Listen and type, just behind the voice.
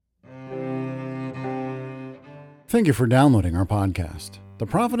Thank you for downloading our podcast. The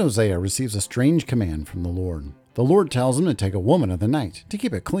prophet Hosea receives a strange command from the Lord. The Lord tells him to take a woman of the night to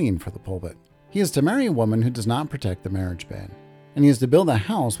keep it clean for the pulpit. He is to marry a woman who does not protect the marriage bed, and he is to build a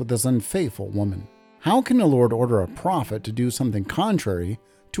house with this unfaithful woman. How can the Lord order a prophet to do something contrary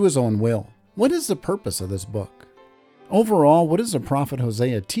to his own will? What is the purpose of this book? Overall, what is the prophet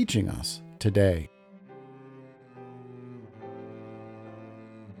Hosea teaching us today?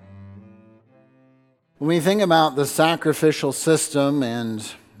 When we think about the sacrificial system and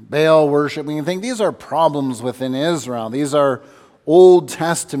Baal worship, we can think these are problems within Israel. These are Old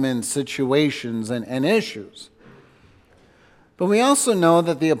Testament situations and issues. But we also know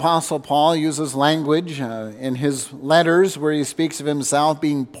that the Apostle Paul uses language in his letters where he speaks of himself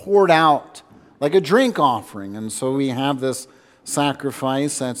being poured out like a drink offering. And so we have this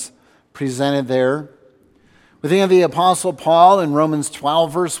sacrifice that's presented there. We think of the Apostle Paul in Romans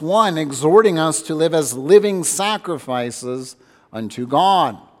 12, verse 1, exhorting us to live as living sacrifices unto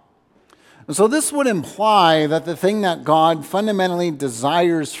God. And so this would imply that the thing that God fundamentally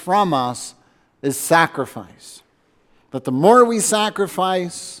desires from us is sacrifice. That the more we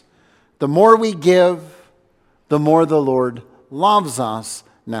sacrifice, the more we give, the more the Lord loves us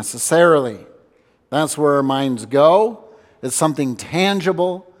necessarily. That's where our minds go. It's something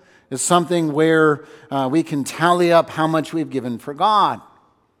tangible. It's something where we can tally up how much we've given for God.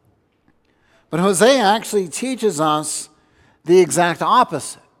 But Hosea actually teaches us the exact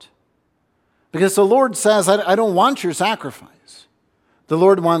opposite. Because the Lord says, I don't want your sacrifice. The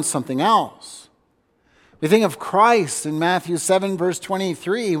Lord wants something else. We think of Christ in Matthew 7, verse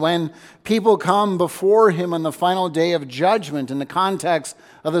 23, when people come before him on the final day of judgment in the context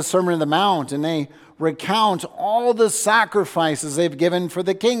of the Sermon on the Mount, and they recount all the sacrifices they've given for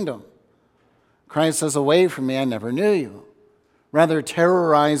the kingdom. Christ says, "Away from me, I never knew you." Rather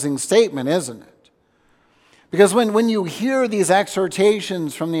terrorizing statement, isn't it? Because when you hear these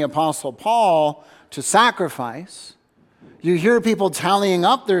exhortations from the Apostle Paul to sacrifice, you hear people tallying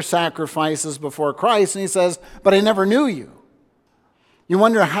up their sacrifices before Christ, and he says, "But I never knew you." You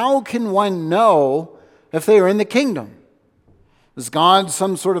wonder, how can one know if they are in the kingdom? Is God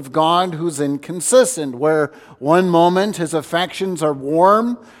some sort of God who's inconsistent, where one moment his affections are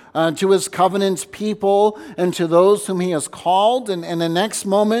warm to his covenant people and to those whom he has called, and the next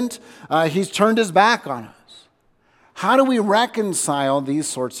moment he's turned his back on us? How do we reconcile these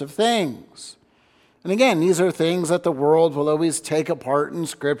sorts of things? And again, these are things that the world will always take apart in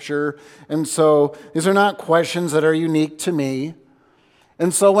Scripture, and so these are not questions that are unique to me.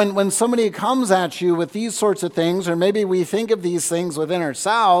 And so when somebody comes at you with these sorts of things, or maybe we think of these things within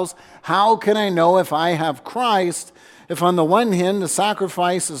ourselves, how can I know if I have Christ, if on the one hand the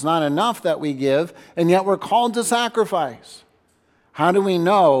sacrifice is not enough that we give, and yet we're called to sacrifice? How do we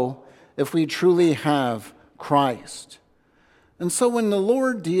know if we truly have Christ? And so when the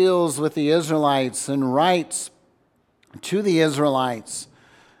Lord deals with the Israelites and writes to the Israelites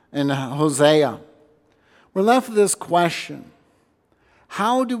in Hosea, we're left with this question.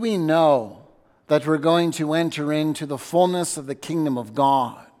 How do we know that we're going to enter into the fullness of the kingdom of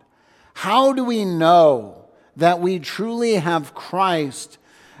God? How do we know that we truly have Christ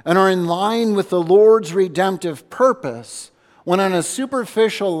and are in line with the Lord's redemptive purpose when on a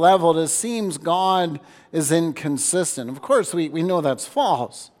superficial level it seems God is inconsistent? Of course, we know that's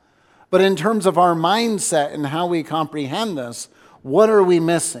false. But in terms of our mindset and how we comprehend this, what are we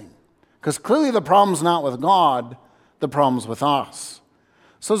missing? Because clearly the problem's not with God, the problem's with us.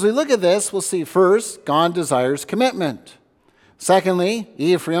 So as we look at this, we'll see first, God desires commitment. Secondly,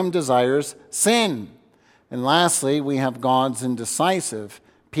 Ephraim desires sin. And lastly, we have God's indecisive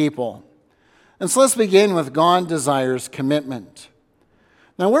people. And so let's begin with God desires commitment.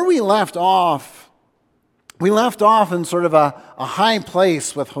 Now where we left off in sort of a high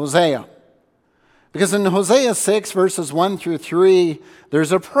place with Hosea. Because in Hosea 6, verses 1 through 3,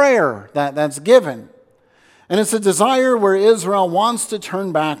 there's a prayer that's given. And it's a desire where Israel wants to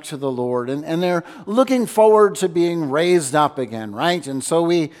turn back to the Lord. And they're looking forward to being raised up again, right? And so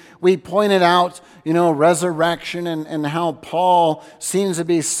we pointed out, resurrection and how Paul seems to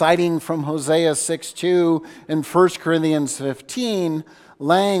be citing from Hosea 6:2 and 1 Corinthians 15,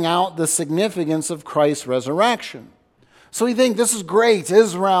 laying out the significance of Christ's resurrection. So we think this is great.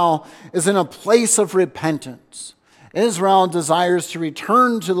 Israel is in a place of repentance. Israel desires to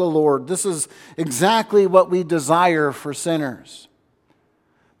return to the Lord. This is exactly what we desire for sinners.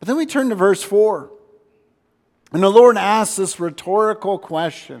 But then we turn to verse 4. And the Lord asks this rhetorical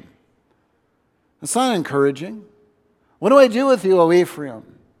question. It's not encouraging. What do I do with you, O Ephraim?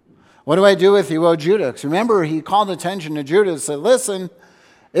 What do I do with you, O Judah? Because remember, he called attention to Judah and said, listen,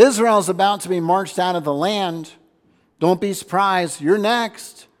 Israel's about to be marched out of the land. Don't be surprised. You're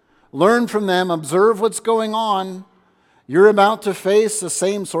next. Learn from them. Observe what's going on. You're about to face the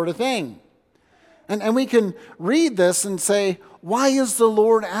same sort of thing. And we can read this and say, why is the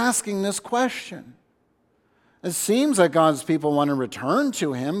Lord asking this question? It seems like God's people want to return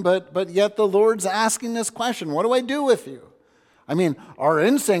to him, but yet the Lord's asking this question. What do I do with you? I mean, our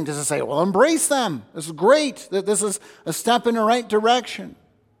instinct is to say, well, embrace them. This is great. This is a step in the right direction.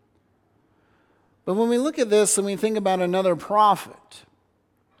 But when we look at this and we think about another prophet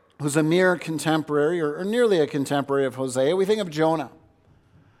who's a mere contemporary or nearly a contemporary of Hosea, we think of Jonah.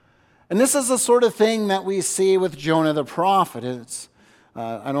 And this is the sort of thing that we see with Jonah the prophet. It's,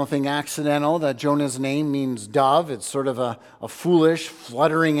 I don't think, accidental that Jonah's name means dove. It's sort of a foolish,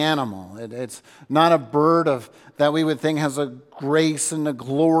 fluttering animal. It's not a bird that we would think has a grace and the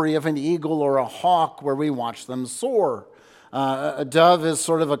glory of an eagle or a hawk where we watch them soar. A dove is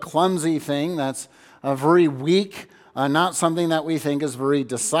sort of a clumsy thing that's very weak, not something that we think is very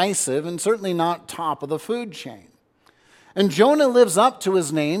decisive, and certainly not top of the food chain. And Jonah lives up to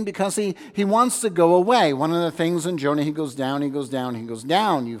his name because he wants to go away. One of the things in Jonah, he goes down, he goes down, he goes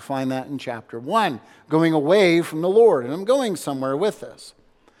down. You find that in chapter 1, going away from the Lord. And I'm going somewhere with this.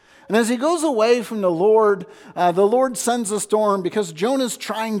 And as he goes away from the Lord sends a storm because Jonah's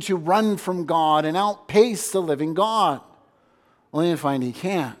trying to run from God and outpace the living God. Only to find he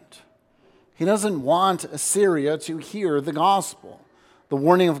can't. He doesn't want Assyria to hear the gospel, the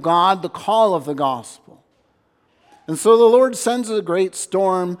warning of God, the call of the gospel. And so the Lord sends a great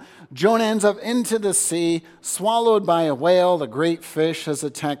storm. Jonah ends up into the sea, swallowed by a whale, the great fish, as the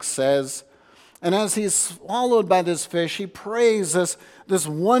text says. And as he's swallowed by this fish, he prays this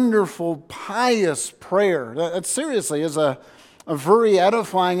wonderful, pious prayer. That seriously is a very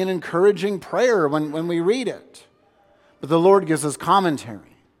edifying and encouraging prayer when we read it. But the Lord gives us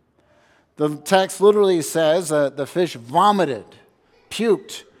commentary. The text literally says the fish vomited,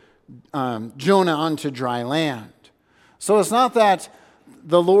 puked Jonah onto dry land. So it's not that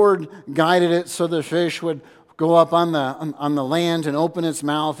the Lord guided it so the fish would go up on the land and open its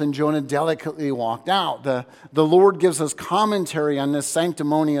mouth and Jonah delicately walked out. The Lord gives us commentary on this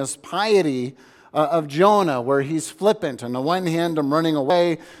sanctimonious piety of Jonah, where he's flippant. On the one hand, I'm running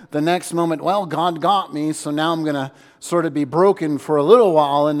away. The next moment, well, God got me, so now I'm going to sort of be broken for a little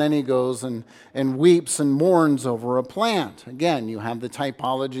while. And then he goes and weeps and mourns over a plant. Again, you have the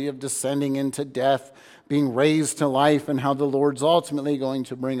typology of descending into death, being raised to life, and how the Lord's ultimately going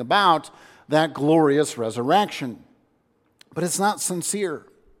to bring about that glorious resurrection. But it's not sincere.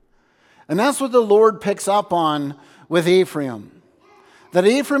 And that's what the Lord picks up on with Ephraim. That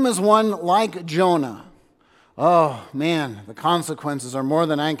Ephraim is one like Jonah. Oh, man, the consequences are more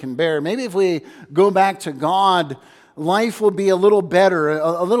than I can bear. Maybe if we go back to God, life will be a little better,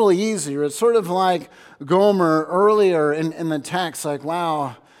 a little easier. It's sort of like Gomer earlier in the text, like,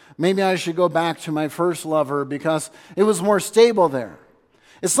 wow, maybe I should go back to my first lover because it was more stable there.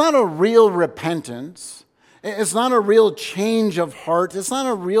 It's not a real repentance. It's not a real change of heart. It's not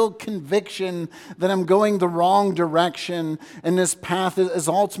a real conviction that I'm going the wrong direction and this path is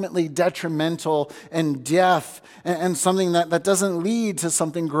ultimately detrimental and death and something that doesn't lead to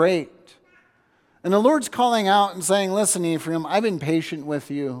something great. And the Lord's calling out and saying, listen, Ephraim, I've been patient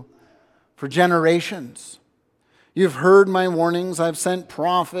with you for generations. You've heard my warnings. I've sent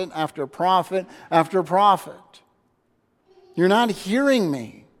prophet after prophet after prophet. You're not hearing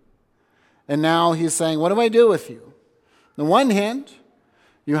me. And now he's saying, what do I do with you? On the one hand,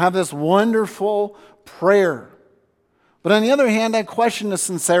 you have this wonderful prayer. But on the other hand, I question the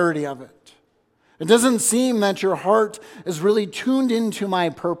sincerity of it. It doesn't seem that your heart is really tuned into my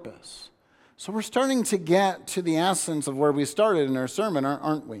purpose. So we're starting to get to the essence of where we started in our sermon,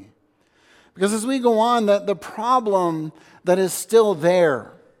 aren't we? Because as we go on, the problem that is still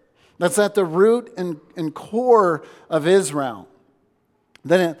there, that's at the root and core of Israel,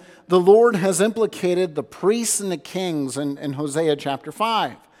 that the Lord has implicated the priests and the kings in Hosea chapter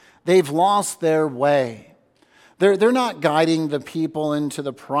 5. They've lost their way. They're not guiding the people into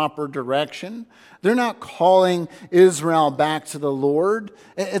the proper direction. They're not calling Israel back to the Lord.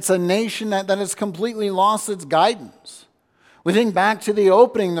 It's a nation that has completely lost its guidance. We think back to the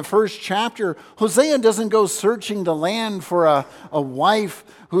opening, the first chapter. Hosea doesn't go searching the land for a wife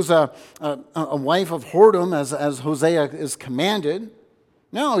who's a wife of whoredom, as Hosea is commanded.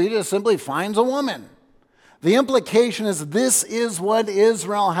 No, he just simply finds a woman. The implication is this is what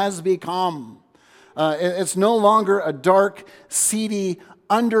Israel has become. It's no longer a dark, seedy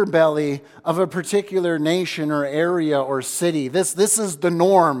underbelly of a particular nation or area or city. This is the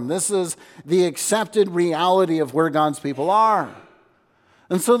norm. This is the accepted reality of where God's people are.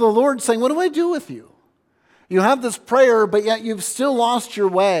 And so the Lord's saying, what do I do with you? You have this prayer, but yet you've still lost your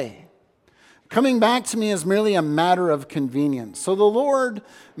way. Coming back to me is merely a matter of convenience. So the Lord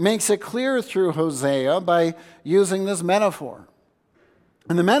makes it clear through Hosea by using this metaphor.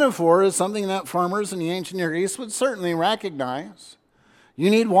 And the metaphor is something that farmers in the ancient Near East would certainly recognize. You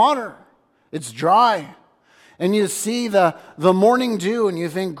need water. It's dry. And you see the morning dew and you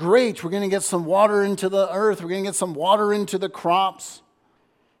think, great, we're going to get some water into the earth. We're going to get some water into the crops.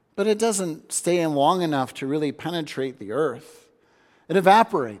 But it doesn't stay in long enough to really penetrate the earth. It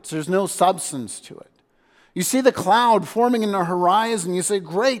evaporates. There's no substance to it. You see the cloud forming in the horizon. You say,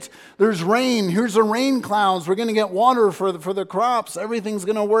 great, there's rain. Here's the rain clouds. We're going to get water for the crops. Everything's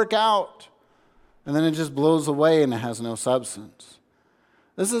going to work out. And then it just blows away and it has no substance.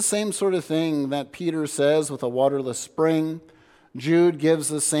 This is the same sort of thing that Peter says with a waterless spring. Jude gives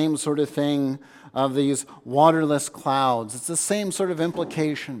the same sort of thing of these waterless clouds. It's the same sort of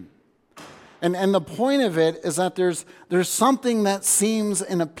implication. And the point of it is that there's something that seems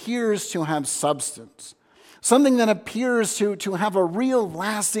and appears to have substance. Something that appears to have a real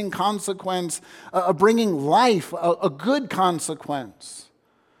lasting consequence, bringing life, a good consequence.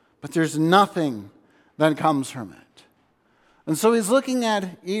 But there's nothing that comes from it. And so he's looking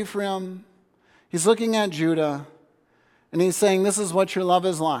at Ephraim, he's looking at Judah, and he's saying, this is what your love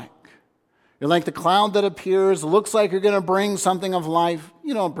is like. You're like the cloud that appears, looks like you're going to bring something of life.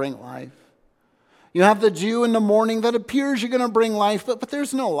 You don't bring life. You have the dew in the morning that appears you're going to bring life, but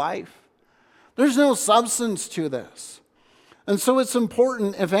there's no life. There's no substance to this. And so it's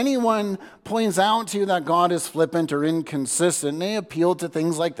important, if anyone points out to you that God is flippant or inconsistent, they appeal to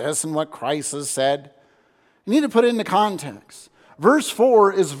things like this and what Christ has said. You need to put it into context. Verse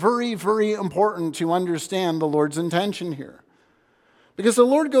 4 is very, very important to understand the Lord's intention here. Because the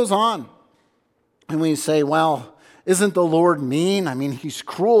Lord goes on, and we say, well, isn't the Lord mean? I mean, he's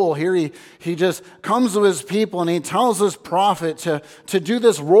cruel. Here he just comes to his people and he tells his prophet to do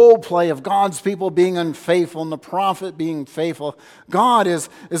this role play of God's people being unfaithful and the prophet being faithful. God is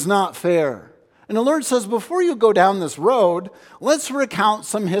not fair. And the Lord says, before you go down this road, let's recount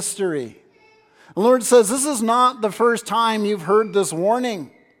some history. The Lord says, this is not the first time you've heard this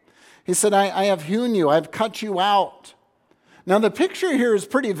warning. He said, I have hewn you. I've cut you out. Now, the picture here is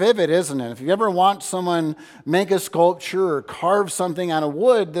pretty vivid, isn't it? If you ever watch someone make a sculpture or carve something out of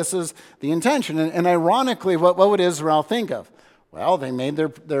wood, this is the intention. And ironically, what would Israel think of? Well, they made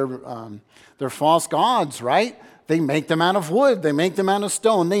their false gods, right? They make them out of wood. They make them out of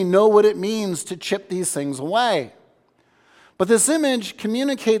stone. They know what it means to chip these things away. But this image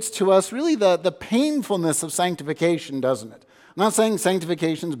communicates to us really the painfulness of sanctification, doesn't it? I'm not saying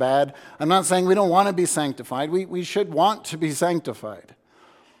sanctification's bad. I'm not saying we don't want to be sanctified. We should want to be sanctified.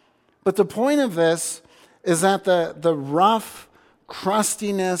 But the point of this is that the rough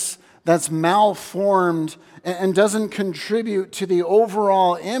crustiness that's malformed and doesn't contribute to the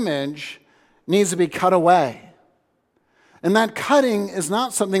overall image needs to be cut away. And that cutting is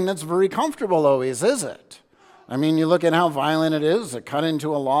not something that's very comfortable always, is it? I mean, you look at how violent it is to cut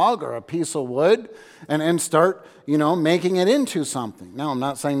into a log or a piece of wood and start, making it into something. Now, I'm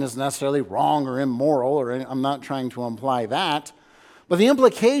not saying this is necessarily wrong or immoral, or I'm not trying to imply that. But the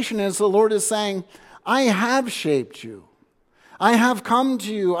implication is the Lord is saying, I have shaped you. I have come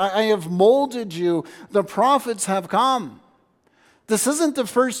to you. I have molded you. The prophets have come. This isn't the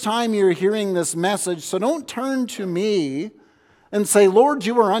first time you're hearing this message, so don't turn to me and say, Lord,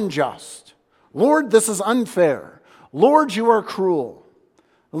 you are unjust. Lord, this is unfair. Lord, you are cruel.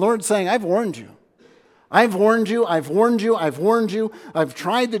 The Lord's saying, I've warned you. I've warned you, I've warned you, I've warned you. I've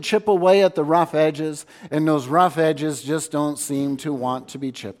tried to chip away at the rough edges, and those rough edges just don't seem to want to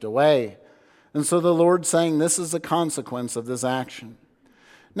be chipped away. And so the Lord's saying this is the consequence of this action.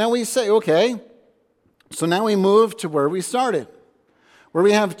 Now we say, okay, so now we move to where we started, where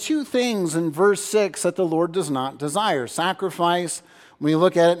we have two things in verse 6 that the Lord does not desire. Sacrifice, when you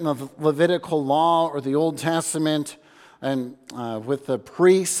look at it in the Levitical law or the Old Testament, and with the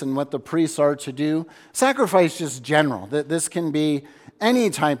priests and what the priests are to do, sacrifice just general. This can be any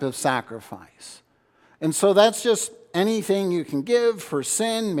type of sacrifice. And so that's just anything you can give for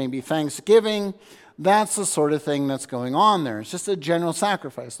sin, maybe thanksgiving. That's the sort of thing that's going on there. It's just a general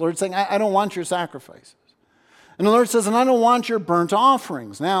sacrifice. The Lord's saying, I don't want your sacrifices. And the Lord says, and I don't want your burnt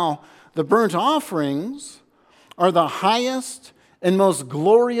offerings. Now, the burnt offerings are the highest and most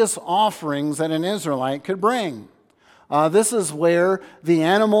glorious offerings that an Israelite could bring. This is where the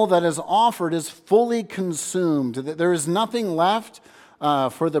animal that is offered is fully consumed. There is nothing left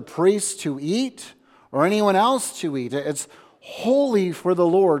for the priest to eat or anyone else to eat. It's holy for the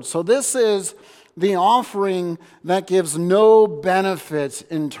Lord. So this is the offering that gives no benefit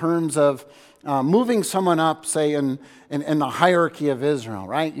in terms of moving someone up, say, in the hierarchy of Israel,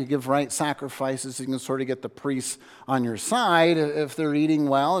 right? You give right sacrifices, you can sort of get the priests on your side if they're eating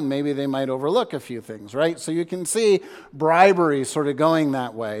well, and maybe they might overlook a few things, right? So you can see bribery sort of going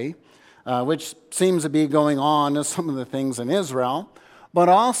that way, which seems to be going on as some of the things in Israel. But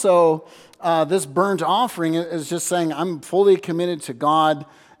also, this burnt offering is just saying, I'm fully committed to God,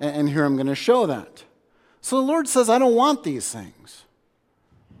 and here I'm going to show that. So the Lord says, I don't want these things.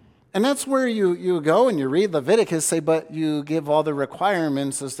 And that's where you go and you read Leviticus, say, but you give all the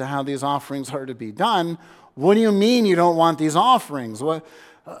requirements as to how these offerings are to be done. What do you mean you don't want these offerings?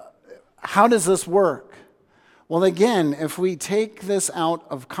 How does this work? Well, again, if we take this out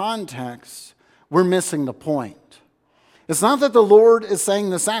of context, we're missing the point. It's not that the Lord is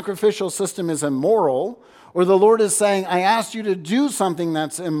saying the sacrificial system is immoral, or the Lord is saying, I asked you to do something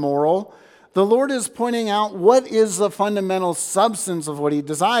that's immoral. The Lord is pointing out what is the fundamental substance of what he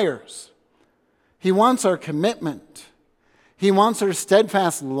desires. He wants our commitment. He wants our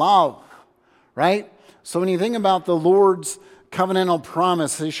steadfast love, right? So when you think about the Lord's covenantal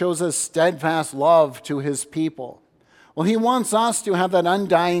promise, he shows us steadfast love to his people. Well, he wants us to have that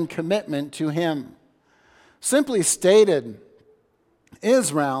undying commitment to him. Simply stated,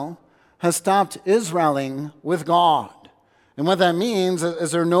 Israel has stopped Israeling with God. And what that means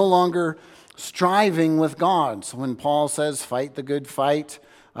is they're no longer striving with God. So when Paul says, fight the good fight,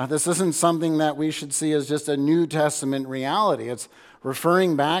 this isn't something that we should see as just a New Testament reality. It's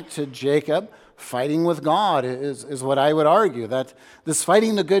referring back to Jacob fighting with God is what I would argue. That this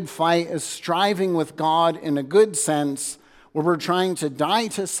fighting the good fight is striving with God in a good sense, where we're trying to die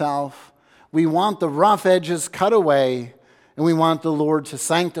to self. We want the rough edges cut away, and we want the Lord to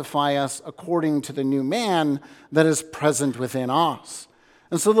sanctify us according to the new man that is present within us.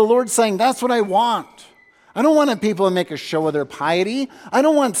 And so the Lord's saying, that's what I want. I don't want people to make a show of their piety. I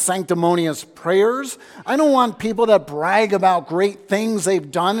don't want sanctimonious prayers. I don't want people that brag about great things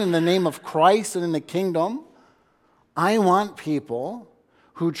they've done in the name of Christ and in the kingdom. I want people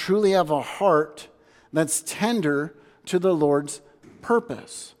who truly have a heart that's tender to the Lord's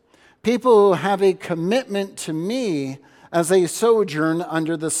purpose. People who have a commitment to me as they sojourn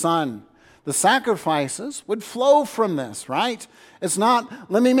under the sun. The sacrifices would flow from this, right? It's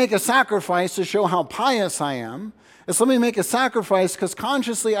not, let me make a sacrifice to show how pious I am. It's let me make a sacrifice because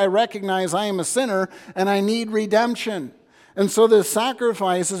consciously I recognize I am a sinner and I need redemption. And so this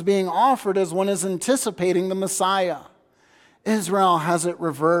sacrifice is being offered as one is anticipating the Messiah. Israel has it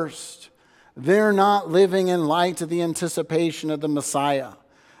reversed. They're not living in light of the anticipation of the Messiah.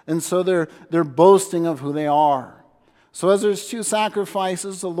 And so they're boasting of who they are. So as there's two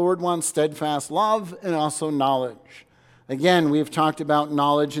sacrifices, the Lord wants steadfast love and also knowledge. Again, we've talked about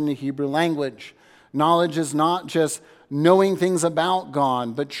knowledge in the Hebrew language. Knowledge is not just knowing things about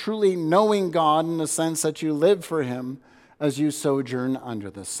God, but truly knowing God in the sense that you live for him as you sojourn under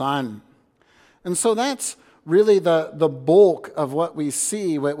the sun. And so that's really the bulk of what we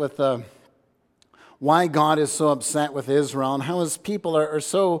see with why God is so upset with Israel and how his people are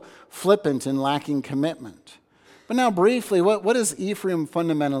so flippant and lacking commitment. But now briefly, what does Ephraim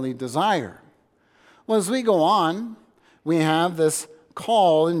fundamentally desire? Well, as we go on, we have this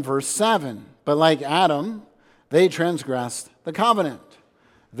call in verse 7. But like Adam, they transgressed the covenant.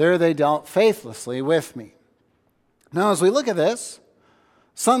 There they dealt faithlessly with me. Now, as we look at this,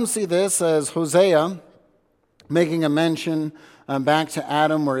 some see this as Hosea making a mention back to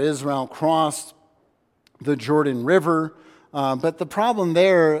Adam where Israel crossed the Jordan River. But the problem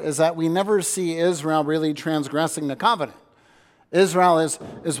there is that we never see Israel really transgressing the covenant. Israel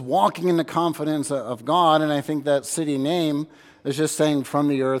is walking in the confidence of God, and I think that city name is just saying from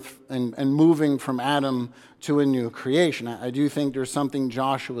the earth and moving from Adam to a new creation. I do think there's something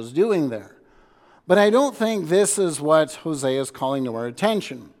Joshua's doing there. But I don't think this is what Hosea is calling to our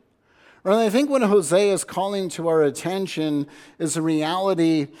attention. Rather, I think what Hosea is calling to our attention is the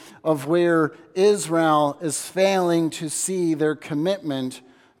reality of where Israel is failing to see their commitment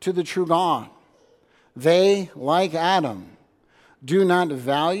to the true God. They, like Adam, do not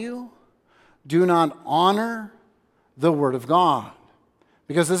value, do not honor the Word of God.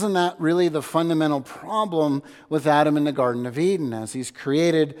 Because isn't that really the fundamental problem with Adam in the Garden of Eden? As he's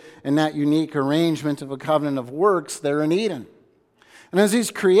created in that unique arrangement of a covenant of works there in Eden. And as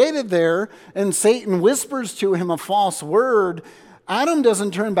he's created there, and Satan whispers to him a false word, Adam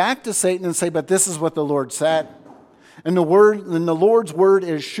doesn't turn back to Satan and say, but this is what the Lord said. And the Lord's word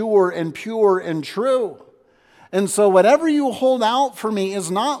is sure and pure and true. And so whatever you hold out for me is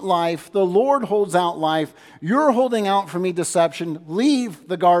not life. The Lord holds out life. You're holding out for me deception. Leave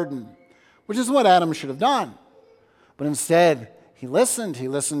the garden. which is what Adam should have done. But instead, he listened. He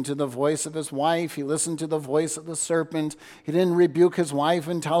listened to the voice of his wife. He listened to the voice of the serpent. He didn't rebuke his wife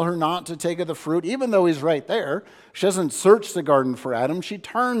and tell her not to take of the fruit, even though he's right there. She doesn't search the garden for Adam. She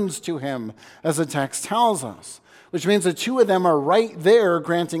turns to him, as the text tells us, which means the two of them are right there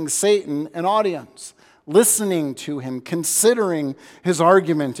granting Satan an audience, listening to him, considering his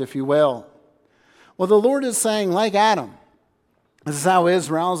argument, if you will. Well, the Lord is saying, like Adam, this is how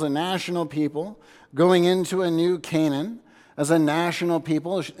Israel is a national people going into a new Canaan, as a national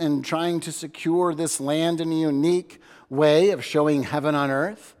people and trying to secure this land in a unique way of showing heaven on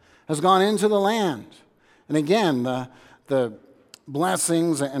earth, has gone into the land. And again, the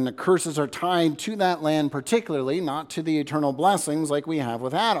blessings and the curses are tied to that land particularly, not to the eternal blessings like we have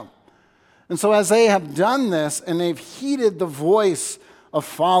with Adam. And so as they have done this and they've heeded the voice of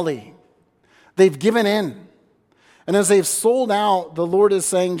folly, they've given in. And as they've sold out, the Lord is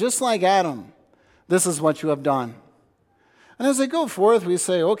saying, just like Adam, this is what you have done. And as they go forth, we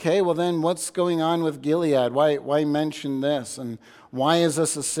say, okay, well then what's going on with Gilead? Why mention this? And why is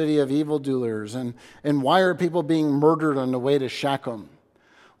this a city of evildoers? And why are people being murdered on the way to Shechem?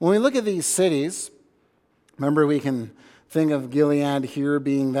 When we look at these cities, remember we can think of Gilead here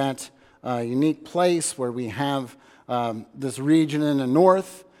being that unique place where we have this region in the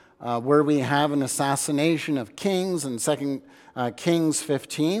north, where we have an assassination of kings in 2 Kings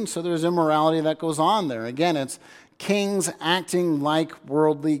 15. So there's immorality that goes on there. Again, it's kings acting like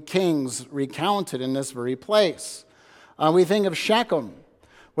worldly kings recounted in this very place. We think of Shechem,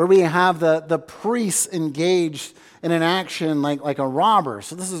 where we have the priests engaged in an action like a robber.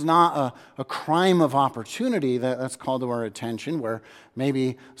 So this is not a crime of opportunity that's called to our attention, where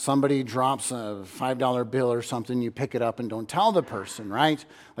maybe somebody drops a $5 bill or something, you pick it up and don't tell the person, right?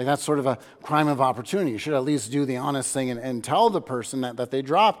 Like that's sort of a crime of opportunity. You should at least do the honest thing and tell the person that they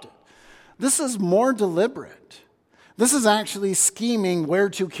dropped it. This is more deliberate. This is actually scheming where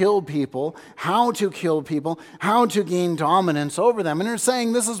to kill people, how to gain dominance over them. And they're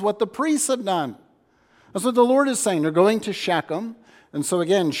saying this is what the priests have done. That's what the Lord is saying. They're going to Shechem. And so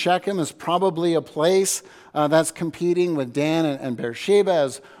again, Shechem is probably a place that's competing with Dan and Beersheba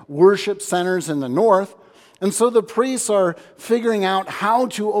as worship centers in the north. And so the priests are figuring out how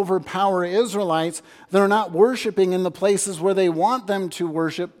to overpower Israelites that are not worshiping in the places where they want them to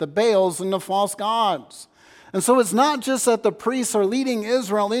worship, the Baals and the false gods. And so it's not just that the priests are leading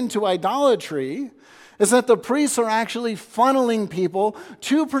Israel into idolatry, it's that the priests are actually funneling people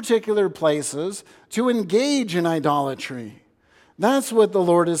to particular places to engage in idolatry. That's what the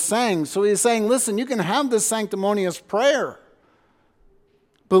Lord is saying. So he's saying, listen, you can have this sanctimonious prayer,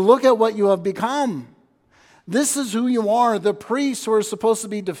 but look at what you have become. This is who you are. The priests who are supposed to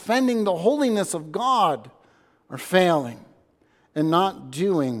be defending the holiness of God are failing and not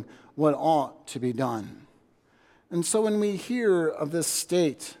doing what ought to be done. And so when we hear of this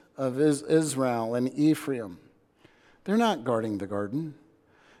state of Israel and Ephraim, they're not guarding the garden.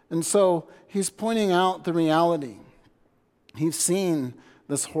 And so he's pointing out the reality. He's seen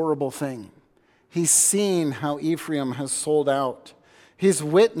this horrible thing. He's seen how Ephraim has sold out. He's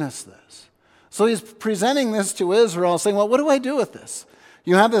witnessed this. So he's presenting this to Israel, saying, well, what do I do with this?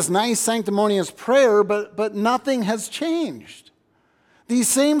 You have this nice sanctimonious prayer, but nothing has changed. These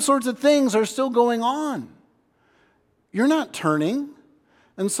same sorts of things are still going on. You're not turning.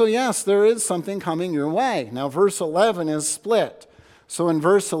 And so, yes, there is something coming your way. Now, verse 11 is split. So in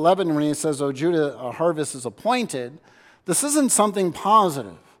verse 11, when he says, O Judah, a harvest is appointed, this isn't something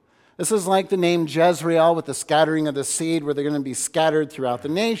positive. This is like the name Jezreel with the scattering of the seed, where they're going to be scattered throughout the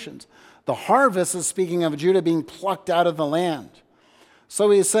nations. The harvest is speaking of Judah being plucked out of the land. So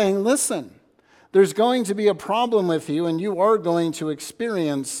he's saying, listen, there's going to be a problem with you, and you are going to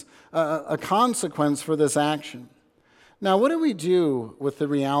experience a consequence for this action. Now, what do we do with the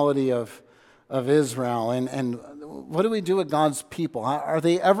reality of Israel, and what do we do with God's people? Are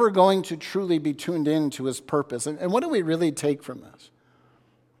they ever going to truly be tuned in to his purpose? And what do we really take from this?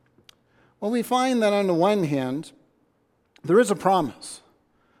 Well, we find that on the one hand, there is a promise.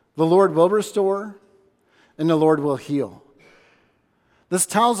 The Lord will restore, and the Lord will heal. This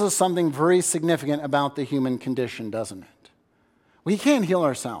tells us something very significant about the human condition, doesn't it? We can't heal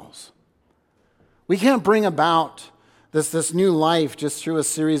ourselves. We can't bring about this new life just through a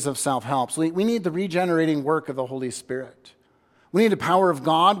series of self-helps. We need the regenerating work of the Holy Spirit. We need the power of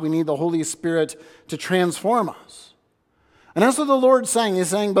God. We need the Holy Spirit to transform us. And that's what the Lord's saying. He's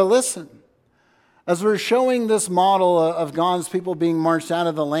saying, but listen, as we're showing this model of God's people being marched out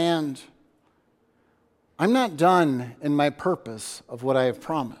of the land, I'm not done in my purpose of what I have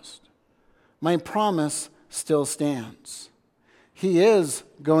promised. My promise still stands. He is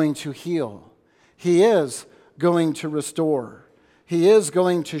going to heal. He is going to restore. He is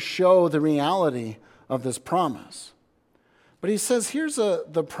going to show the reality of this promise. But he says, here's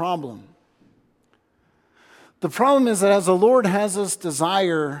the problem. The problem is that as the Lord has this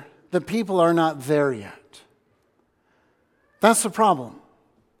desire, the people are not there yet. That's the problem.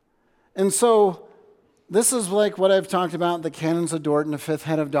 And so this is like what I've talked about, the canons of Dort and the fifth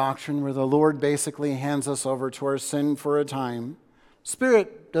head of doctrine, where the Lord basically hands us over to our sin for a time.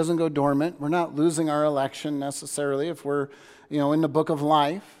 Spirit doesn't go dormant. We're not losing our election necessarily if we're, in the book of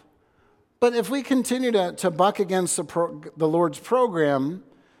life. But if we continue to buck against the Lord's program,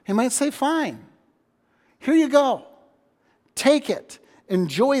 he might say, fine, here you go. Take it.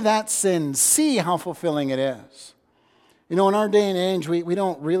 Enjoy that sin. See how fulfilling it is. In our day and age, we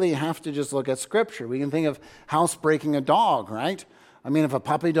don't really have to just look at Scripture. We can think of housebreaking a dog, right? I mean, if a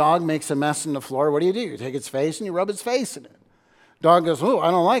puppy dog makes a mess in the floor, what do? You take its face and you rub its face in it. Dog goes, oh,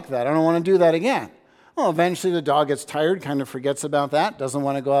 I don't like that. I don't want to do that again. Well, eventually the dog gets tired, kind of forgets about that, doesn't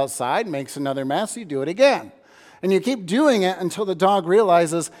want to go outside, makes another mess, you do it again. And you keep doing it until the dog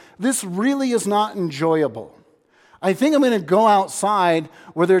realizes this really is not enjoyable. I think I'm going to go outside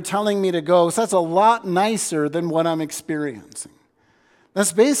where they're telling me to go, so that's a lot nicer than what I'm experiencing.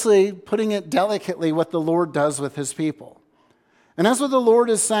 That's basically, putting it delicately, what the Lord does with his people. And that's what the Lord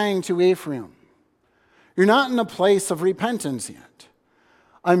is saying to Ephraim. You're not in a place of repentance yet.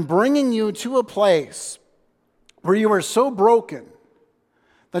 I'm bringing you to a place where you are so broken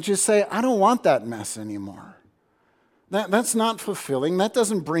that you say, I don't want that mess anymore. That's not fulfilling. That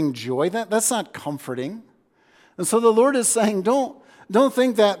doesn't bring joy. That's not comforting. And so the Lord is saying, don't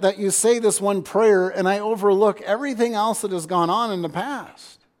think that you say this one prayer and I overlook everything else that has gone on in the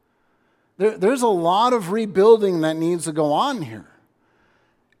past. There's a lot of rebuilding that needs to go on here.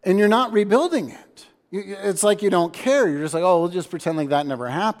 And you're not rebuilding it. It's like you don't care. You're just like, oh, we'll just pretend like that never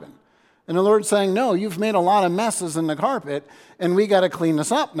happened. And the Lord's saying, no, you've made a lot of messes in the carpet, and we got to clean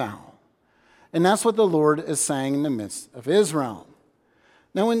this up now. And that's what the Lord is saying in the midst of Israel.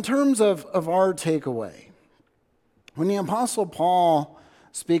 Now, in terms of our takeaway, when the Apostle Paul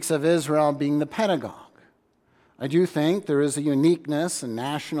speaks of Israel being the pedagogue, I do think there is a uniqueness in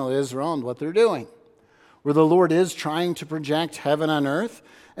national Israel and what they're doing, where the Lord is trying to project heaven on earth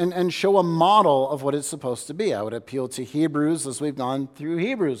and show a model of what it's supposed to be. I would appeal to Hebrews as we've gone through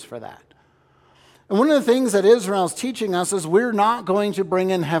Hebrews for that. And one of the things that Israel's teaching us is we're not going to bring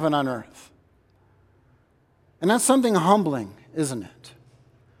in heaven on earth. And that's something humbling, isn't it?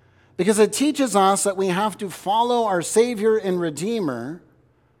 Because it teaches us that we have to follow our Savior and Redeemer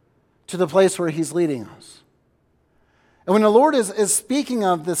to the place where he's leading us. And when the Lord is speaking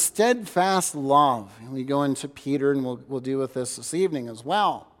of the steadfast love, and we go into Peter, and we'll deal with this evening as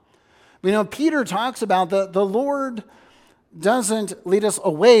well. Peter talks about the Lord doesn't lead us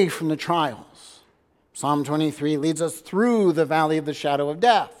away from the trials. Psalm 23 leads us through the valley of the shadow of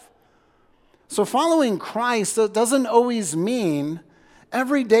death. So following Christ, that doesn't always mean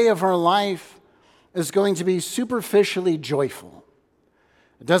every day of our life is going to be superficially joyful.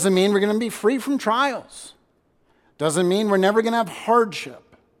 It doesn't mean we're going to be free from trials. It doesn't mean we're never going to have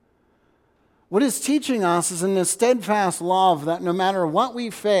hardship. What it's teaching us is in this steadfast love that no matter what we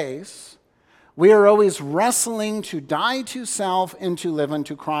face, we are always wrestling to die to self and to live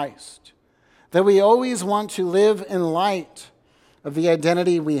unto Christ. That we always want to live in light of the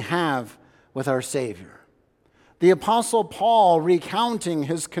identity we have with our Savior. The Apostle Paul recounting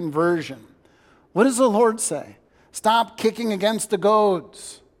his conversion. What does the Lord say? Stop kicking against the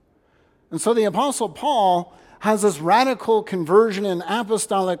goads. And so the Apostle Paul has this radical conversion and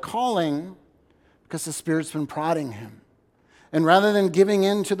apostolic calling because the Spirit's been prodding him. And rather than giving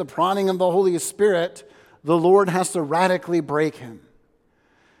in to the prodding of the Holy Spirit, the Lord has to radically break him.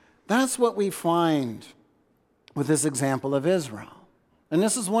 That's what we find with this example of Israel. And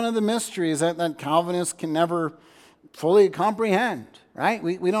this is one of the mysteries that Calvinists can never fully comprehend, right?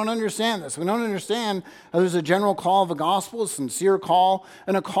 We don't understand this. We don't understand how there's a general call of the gospel, a sincere call,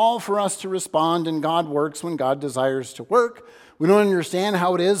 and a call for us to respond, and God works when God desires to work. We don't understand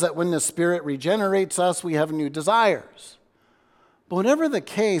how it is that when the Spirit regenerates us, we have new desires. But whatever the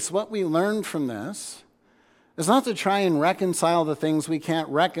case, what we learn from this is not to try and reconcile the things we can't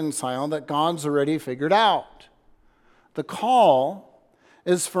reconcile that God's already figured out. The call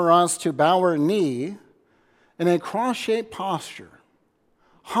is for us to bow our knee in a cross-shaped posture,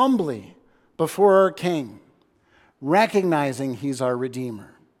 humbly before our King, recognizing he's our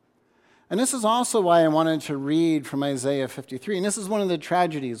Redeemer. And this is also why I wanted to read from Isaiah 53. And this is one of the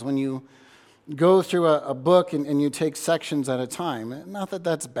tragedies when you go through a book and you take sections at a time. Not that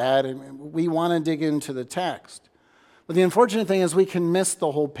that's bad. We want to dig into the text. But the unfortunate thing is we can miss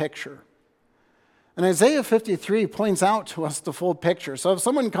the whole picture. And Isaiah 53 points out to us the full picture. So if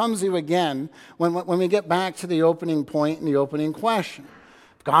someone comes to you again, when we get back to the opening point and the opening question,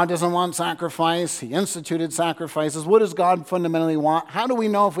 if God doesn't want sacrifice, he instituted sacrifices, what does God fundamentally want? How do we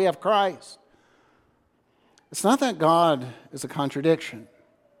know if we have Christ? It's not that God is a contradiction.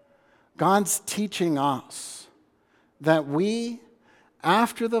 God's teaching us that we,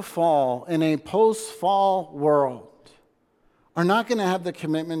 after the fall, in a post-fall world, are not going to have the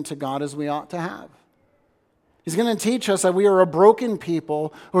commitment to God as we ought to have. He's going to teach us that we are a broken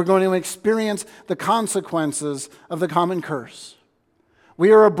people who are going to experience the consequences of the common curse.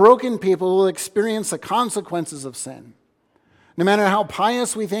 We are a broken people who will experience the consequences of sin. No matter how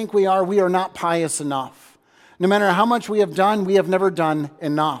pious we think we are not pious enough. No matter how much we have done, we have never done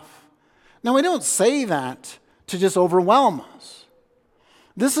enough. Now, we don't say that to just overwhelm us.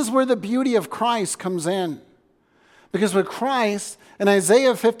 This is where the beauty of Christ comes in. Because with Christ, in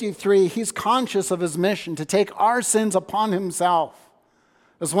Isaiah 53, he's conscious of his mission to take our sins upon himself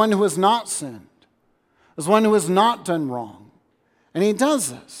as one who has not sinned, as one who has not done wrong. And he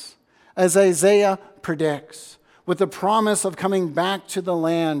does this, as Isaiah predicts, with the promise of coming back to the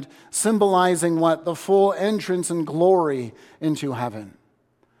land, symbolizing what? The full entrance and glory into heaven.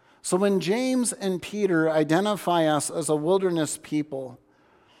 So when James and Peter identify us as a wilderness people,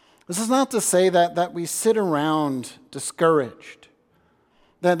 this is not to say that we sit around discouraged,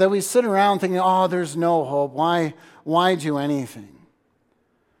 that we sit around thinking, oh, there's no hope. Why do anything?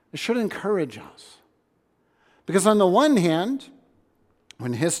 It should encourage us. Because on the one hand,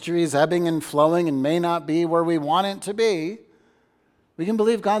 when history is ebbing and flowing and may not be where we want it to be, we can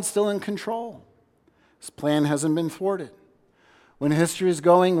believe God's still in control. His plan hasn't been thwarted. When history is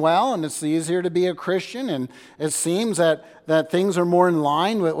going well and it's easier to be a Christian and it seems that things are more in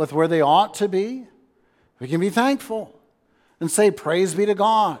line with where they ought to be, we can be thankful and say, praise be to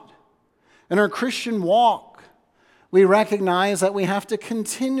God. In our Christian walk, we recognize that we have to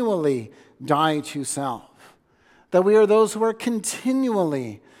continually die to self, that we are those who are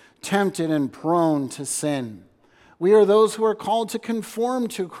continually tempted and prone to sin. We are those who are called to conform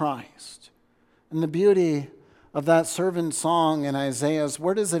to Christ. And the beauty of that servant song in Isaiah's,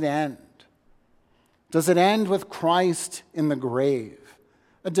 where does it end? Does it end with Christ in the grave,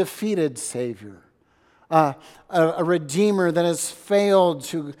 a defeated Savior, a Redeemer that has failed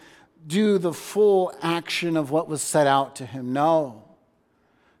to do the full action of what was set out to him? No.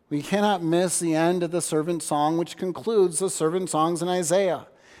 We cannot miss the end of the servant song, which concludes the servant songs in Isaiah.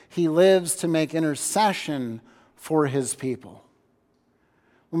 He lives to make intercession for his people.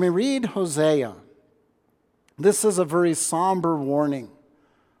 When we read Hosea, this is a very somber warning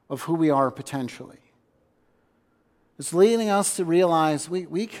of who we are potentially. It's leading us to realize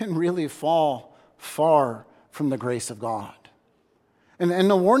we can really fall far from the grace of God.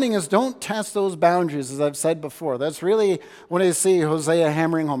 And the warning is, don't test those boundaries, as I've said before. That's really what I see Hosea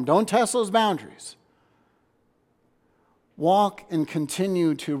hammering home. Don't test those boundaries. Walk and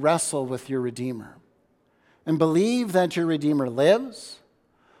continue to wrestle with your Redeemer. And believe that your Redeemer lives.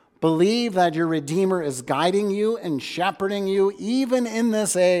 Believe that your Redeemer is guiding you and shepherding you even in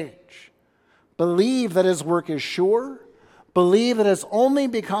this age. Believe that his work is sure. Believe that it's only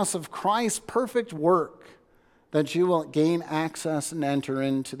because of Christ's perfect work that you will gain access and enter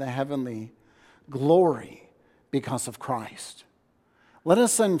into the heavenly glory because of Christ. Let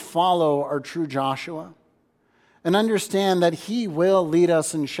us then follow our true Joshua and understand that he will lead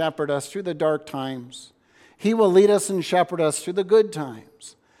us and shepherd us through the dark times. He will lead us and shepherd us through the good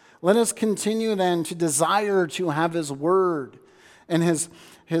times. Let us continue then to desire to have his word and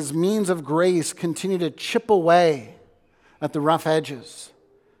his means of grace continue to chip away at the rough edges.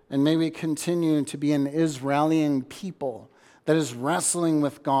 And may we continue to be an Israeli people that is wrestling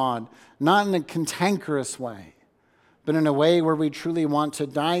with God, not in a cantankerous way, but in a way where we truly want to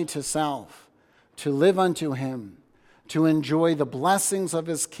die to self, to live unto him, to enjoy the blessings of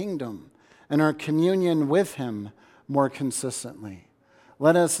his kingdom and our communion with him more consistently.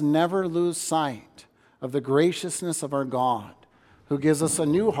 Let us never lose sight of the graciousness of our God, who gives us a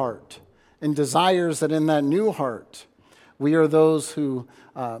new heart and desires that in that new heart we are those who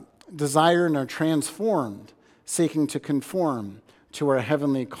desire and are transformed, seeking to conform to our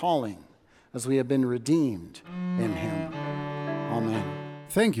heavenly calling as we have been redeemed in him. Amen.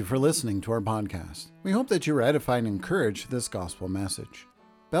 Thank you for listening to our podcast. We hope that you were edified and encouraged this gospel message.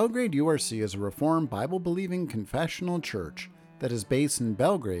 Belgrade URC is a Reformed Bible-believing confessional church that is based in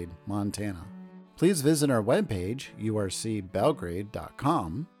Belgrade, Montana. Please visit our webpage,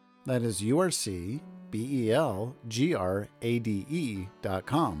 urcbelgrade.com. That is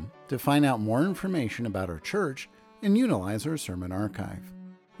urcbelgrade.com to find out more information about our church and utilize our sermon archive.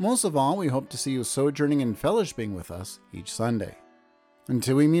 Most of all, we hope to see you sojourning and fellowshipping with us each Sunday.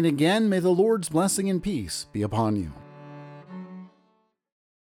 Until we meet again, may the Lord's blessing and peace be upon you.